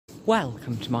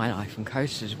Welcome to My Life on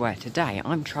Coasters, where today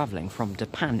I'm travelling from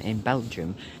Panne in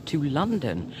Belgium to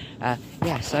London.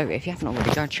 So if you haven't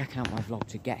already, go and check out my vlog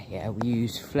to get here. We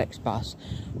used Flixbus,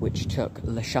 which took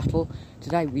the shuttle.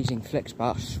 Today we're using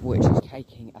Flixbus, which is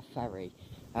taking a ferry.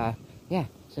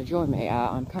 So join me.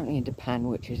 I'm currently in Panne,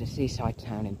 which is a seaside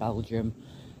town in Belgium.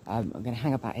 I'm going to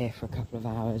hang about here for a couple of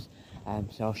hours,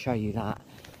 so I'll show you that.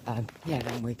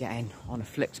 Then we're getting on a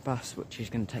Flixbus, which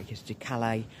is going to take us to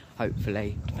Calais,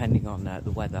 hopefully, depending on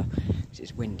the weather, because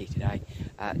it's windy today,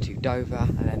 to Dover,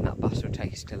 and then that bus will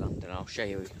take us to London. I'll show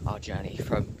you our journey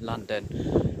from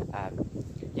London, out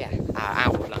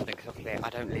of London, because obviously I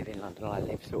don't live in London, I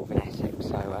live sort of in Essex,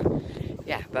 so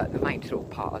but the main sort of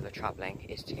part of the travelling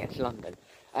is to get to London.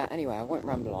 Anyway, I won't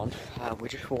ramble on. We're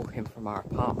just walking from our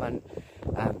apartment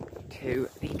to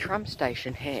the tram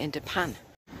station here in Panne.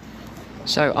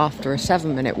 So after a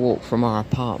 7-minute walk from our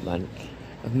apartment,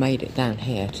 I've made it down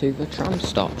here to the tram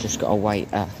stop. Just got to wait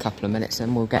a couple of minutes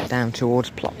and we'll get down towards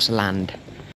Plopsaland.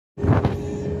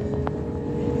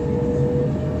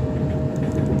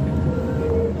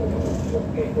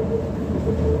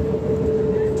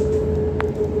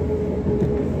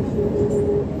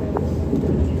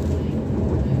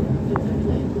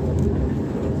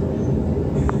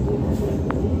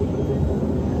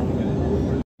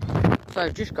 So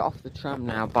I've just got off the tram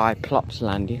now by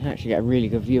Plopsaland. You can actually get a really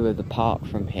good view of the park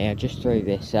from here, just through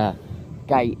this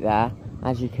gate there,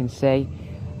 as you can see.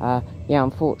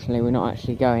 Unfortunately we're not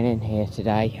actually going in here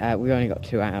today. We've only got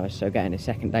 2 hours, so getting a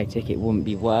second day ticket wouldn't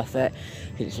be worth it.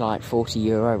 It's like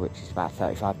 €40, which is about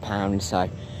 £35, so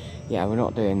yeah, we're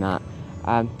not doing that.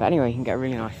 But anyway, you can get a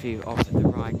really nice view of the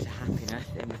Ride to Happiness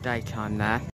in the daytime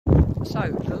there.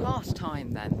 So the last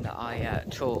time then that I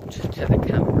talked to the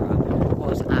camera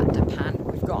was at Panne.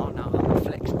 We've got on our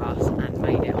Flixbus and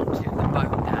made it onto the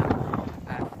boat now.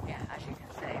 As you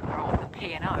can see, we're on the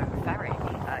P&O Ferry.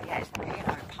 It's the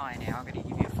P&O Pioneer. I'm going to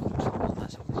give you a full tour.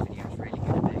 That's what this video is really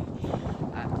going to be.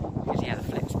 Because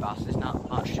the Flixbus, there's not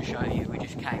much to show you. We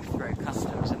just came through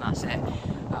customs and that's it.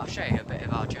 I'll show you a bit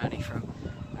of our journey from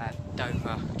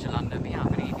Dover to London. But I'm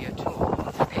going to give you a tour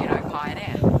of the P&O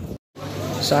Pioneer.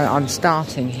 So I'm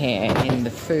starting here in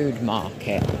the food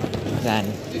market then.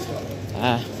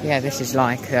 This is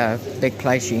like a big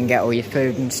place you can get all your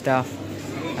food and stuff.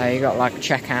 You got like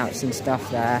checkouts and stuff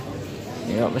there.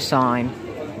 You got the sign.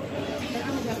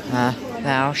 Now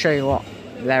I'll show you what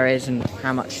there is and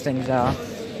how much things are.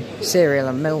 Cereal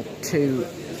and milk, £2,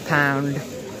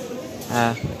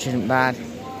 which isn't bad. You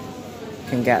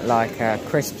can get like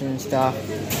crisps and stuff,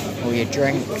 all your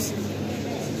drinks.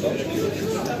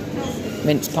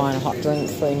 Mince pie and a hot drink,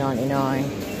 $3.99.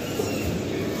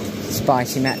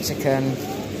 Spicy Mexican.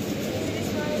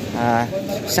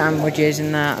 Sandwiches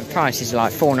and that. The price is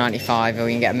like $4.95, or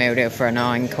you can get a meal deal for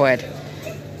 £9.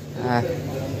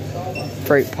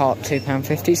 Fruit pot,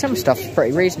 £2.50. Some stuff's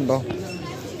pretty reasonable.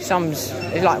 It's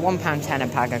like £1.10 a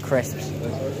pack of crisps.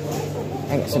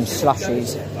 I get some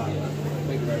slushies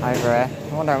over here.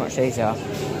 I wonder how much these are.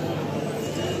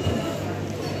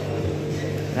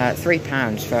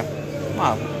 £3 for,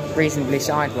 reasonably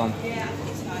sized one.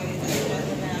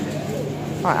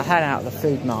 Right, I head out of the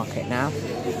food market now.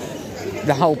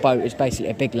 The whole boat is basically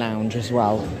a big lounge as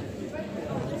well.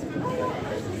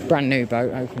 Brand new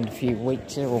boat, opened a few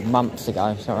weeks or months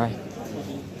ago, sorry.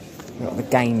 We've got the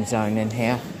game zone in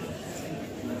here.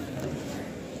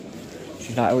 Which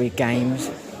is like all your games.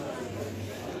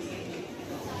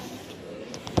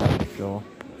 Floor.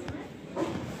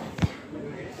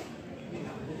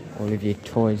 All of your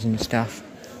toys and stuff.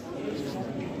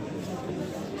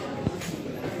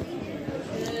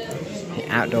 The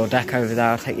outdoor deck over there,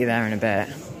 I'll take you there in a bit.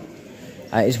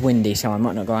 It's windy, so I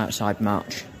might not go outside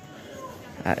much.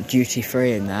 Duty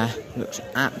free in there, looks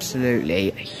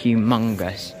absolutely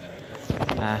humongous.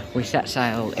 We set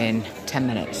sail in 10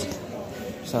 minutes,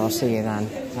 so I'll see you then.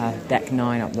 Deck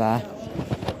 9 up there,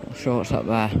 shorts up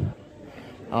there.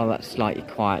 Oh, that's like your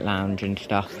quiet lounge and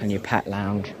stuff, and your pet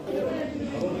lounge.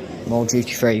 More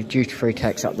duty free. Duty free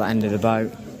takes up that end of the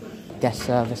boat. Guest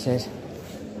services.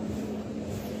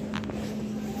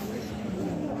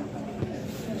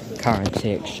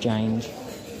 Currency exchange.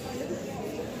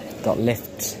 Got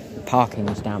lifts. Parking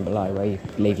is down below where you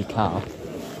leave your car.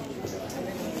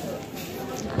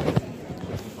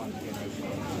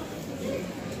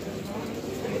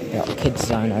 Got a kids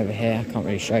zone over here. I can't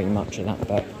really show you much of that,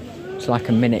 but it's like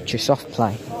a miniature soft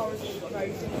play.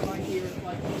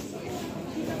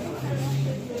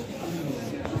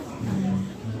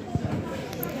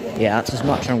 Yeah, that's as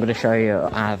much I'm going to show you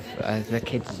of the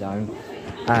kids zone.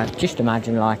 Just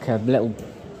imagine like a little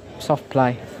soft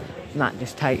play, and that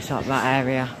just takes up that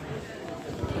area.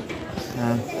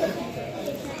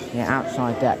 Yeah,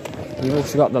 outside deck. You've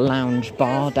also got the lounge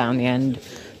bar down the end,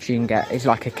 which you can get. It's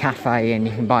like a cafe, and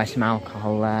you can buy some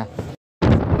alcohol there. So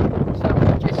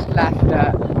we just left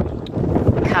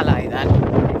Calais then.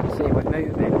 You can see we're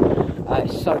moving.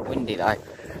 It's so windy though.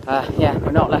 Yeah,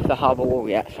 we've not left the harbour wall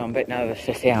yet, so I'm a bit nervous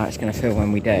to see how it's going to feel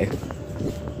when we do.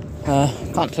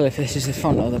 Can't tell if this is the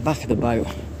front or the back of the boat.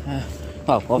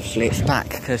 Well, obviously it's back,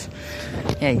 because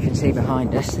yeah, you can see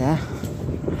behind us there.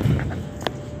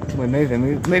 We're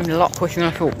moving a lot quicker than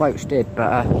I thought boats did,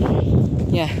 but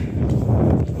yeah.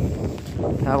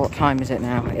 What time is it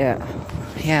now? Yeah,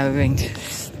 we're been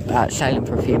sailing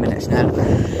for a few minutes now.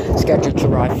 Scheduled to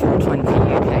arrive 4:20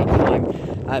 UK time.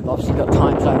 I've obviously got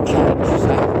time zone change,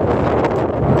 so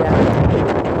yeah.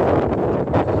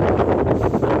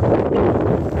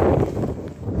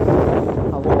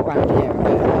 I'll walk around here a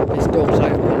bit. This door's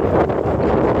open.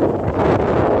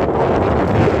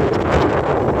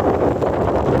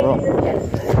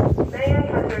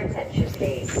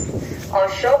 Our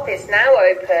shop is now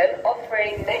open,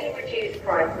 offering many reduced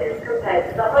prices compared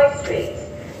to the high street.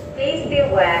 Please be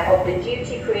aware of the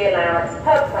duty-free allowance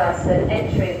per person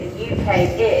entering the UK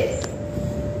is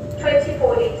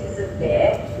 24 litres of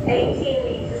beer, 18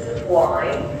 litres of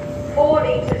wine, 4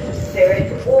 litres of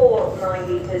spirit or 9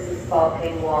 litres of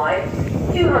sparkling wine,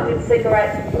 200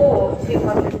 cigarettes or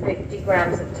 250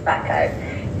 grams of tobacco.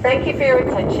 Thank you for your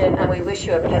attention, and we wish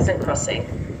you a pleasant crossing.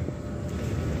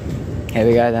 Here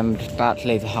we go then, we're just about to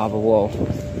leave the harbour wall.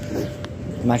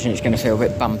 Imagine it's going to feel a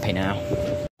bit bumpy now.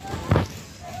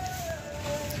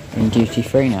 In duty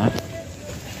free now.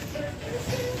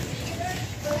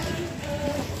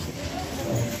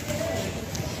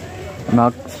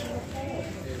 Mugs.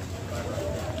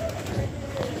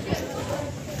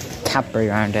 Cadbury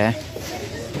around here.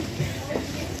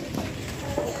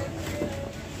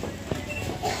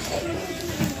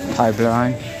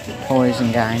 Toblerone, toys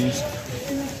and games.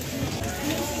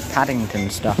 Paddington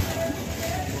stuff.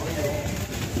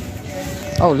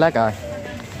 Oh, Lego.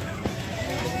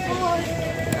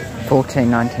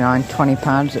 £14.99,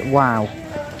 £20. Wow.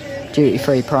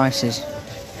 Duty-free prices.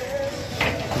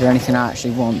 Is there anything I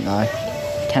actually want though?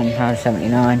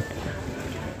 £10.79.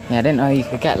 Yeah, I didn't know you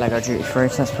could get Lego duty-free,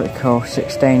 so that's pretty cool.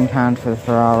 £16 for the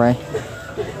Ferrari.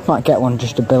 Might get one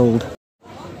just to build.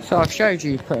 So I've showed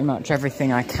you pretty much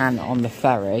everything I can on the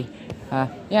ferry.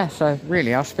 Yeah, so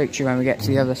really I'll speak to you when we get to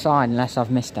the other side, unless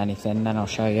I've missed anything, then I'll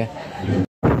show you.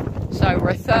 So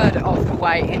we're a third of the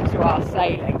way into our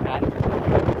sailing then.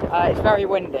 It's very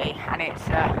windy, and it's,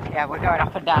 yeah, we're going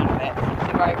up and down a bit.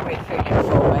 It's a very weird feeling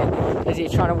for me, as you're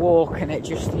trying to walk and it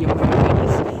just, you're moving.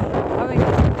 I mean,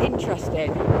 it's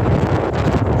interesting.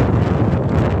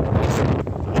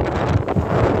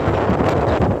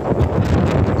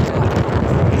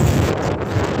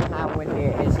 How windy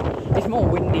it is. It's more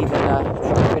windy than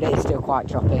choppy, but it is still quite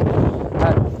choppy.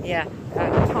 Yeah,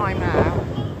 the time now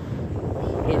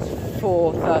is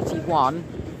 4:31.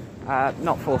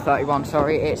 Not 4:31,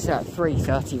 sorry, it's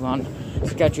 3:31.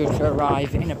 Scheduled to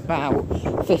arrive in about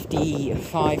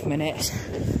 55 minutes.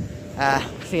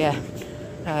 So yeah,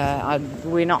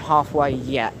 we're not halfway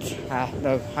yet,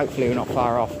 though hopefully we're not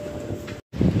far off.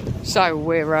 So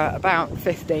we're about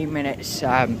 15 minutes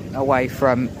away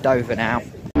from Dover now.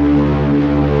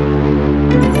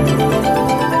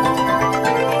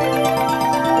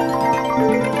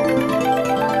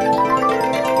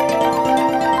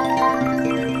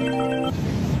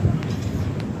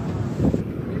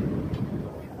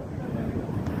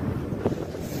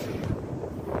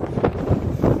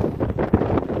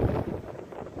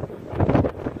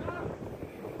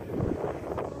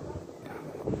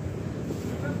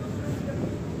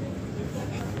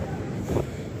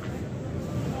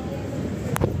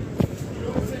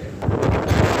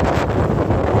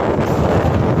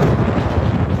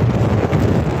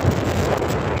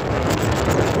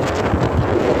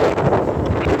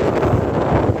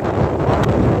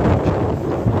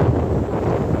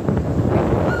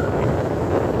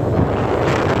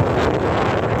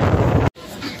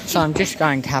 So I'm just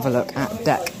going to have a look at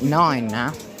deck 9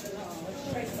 now.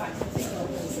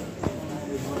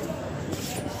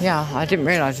 Yeah, I didn't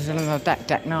realise there's another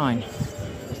deck 9.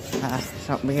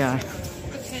 So up we go.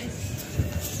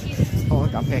 Oh,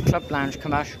 we've got here, club lounge,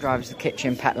 commercial drivers, the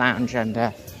kitchen, pet lounge, and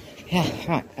yeah,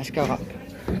 right, let's go up.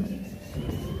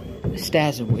 The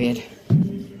stairs are weird.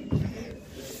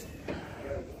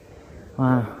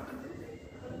 Wow.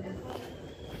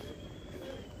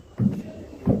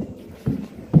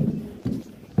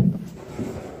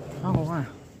 Oh wow.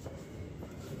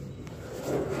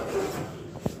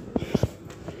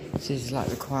 This is like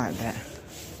the quiet bit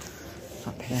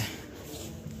up here.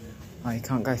 Oh, Oh, you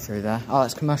can't go through there. Oh,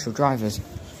 it's commercial drivers.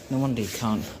 No wonder you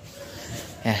can't.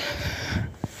 Yeah.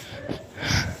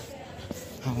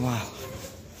 Oh, wow.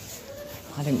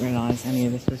 I didn't realise any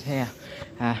of this was here.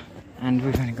 And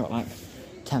we've only got like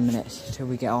 10 minutes till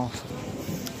we get off.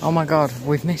 Oh my god,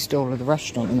 we've missed all of the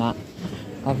restaurant and that.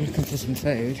 I was looking for some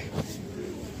food.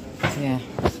 Yeah.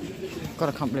 God,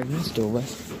 I can't believe we missed all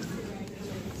this.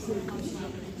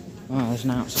 Oh, there's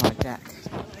an outside deck.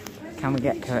 Can we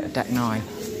get to deck 9?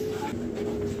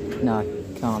 No,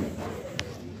 can't.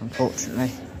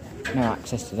 Unfortunately. No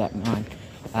access to deck 9.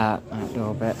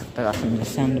 Outdoor bit, but that's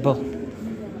understandable.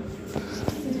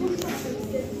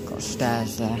 Got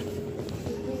stairs there.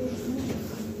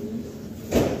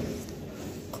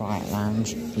 Quiet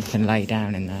lounge. You can lay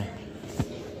down in there.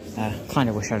 Kind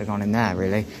of wish I'd have gone in there,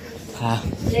 really.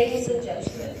 Ladies and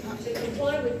gentlemen, to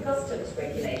comply with customs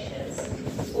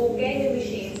regulations, all gaming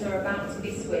machines are about to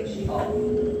be switched off.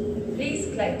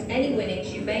 Please collect any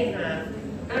winnings you may have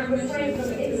and refrain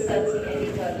from inserting any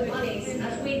further monies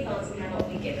as refunds cannot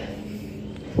be given.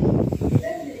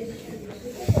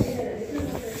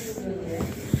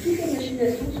 Toutes les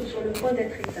machinations sont sur le point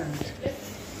d'être éteintes.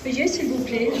 Veuillez s'il vous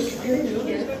plaît récupérer le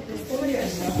gaz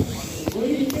pour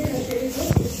éviter d'insérer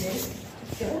d'autres pièces,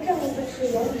 car aucun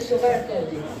remboursement ne sera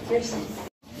accordé. Merci.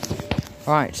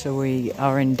 Right, so we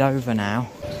are in Dover now.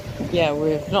 Yeah,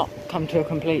 we've not come to a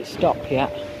complete stop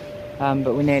yet,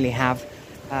 but we nearly have.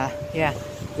 Yeah,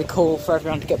 the call for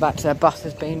everyone to get back to their bus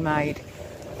has been made.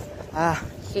 So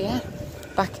yeah,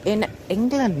 back in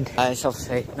England. It's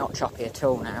obviously not choppy at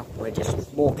all now. We're just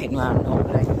walking around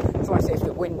normally. Just want to see if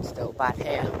the wind's still bad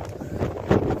here.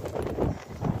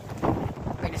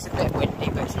 I mean, it's a bit windy,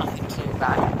 but it's nothing too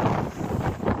bad.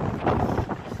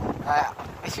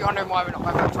 If you're wondering why we're not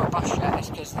going back to our bus yet, it's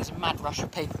because there's a mad rush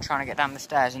of people trying to get down the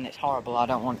stairs and it's horrible. I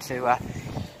don't want to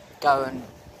go and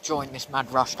join this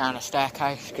mad rush down a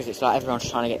staircase because it's like everyone's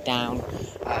trying to get down. So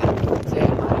yeah,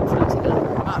 I don't fancy that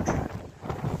very much.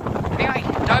 Anyway,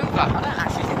 Dover. I don't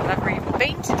actually think I've ever even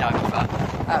been to Dover.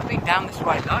 Been down this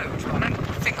way loads, but I don't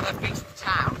think I've ever been to the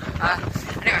town.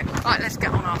 Anyway, right, let's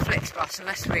get on our Flixbus,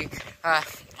 unless we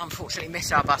unfortunately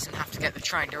miss our bus and have to get the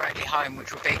train directly home,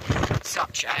 which would be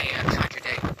such a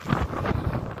tragedy.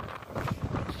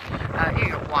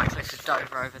 You've got White Cliffs of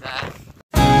Dover over there.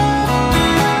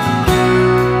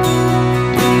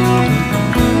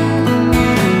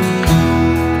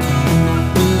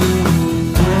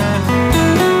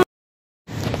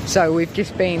 So we've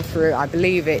just been through, I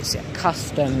believe it's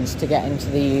customs to get into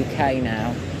the UK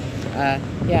now.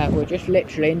 Yeah, we're just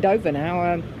literally in Dover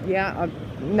now. Yeah,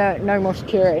 no more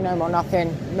security, no more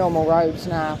nothing, normal roads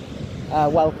now.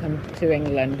 Welcome to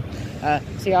England.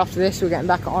 See, after this we're getting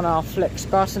back on our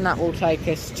Flixbus and that will take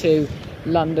us to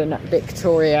London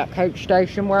Victoria coach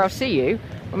station, where I'll see you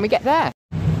when we get there.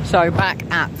 So back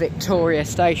at Victoria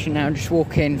station now, just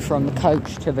walking from the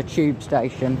coach to the tube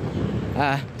station.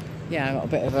 Yeah, I got a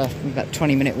bit of about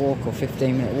 20-minute walk or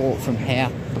 15-minute walk from here.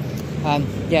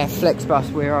 Yeah,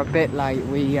 Flixbus, we were a bit late.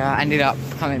 We ended up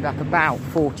coming back about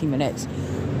 40 minutes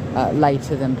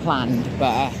later than planned,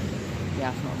 but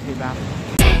yeah, it's not too bad.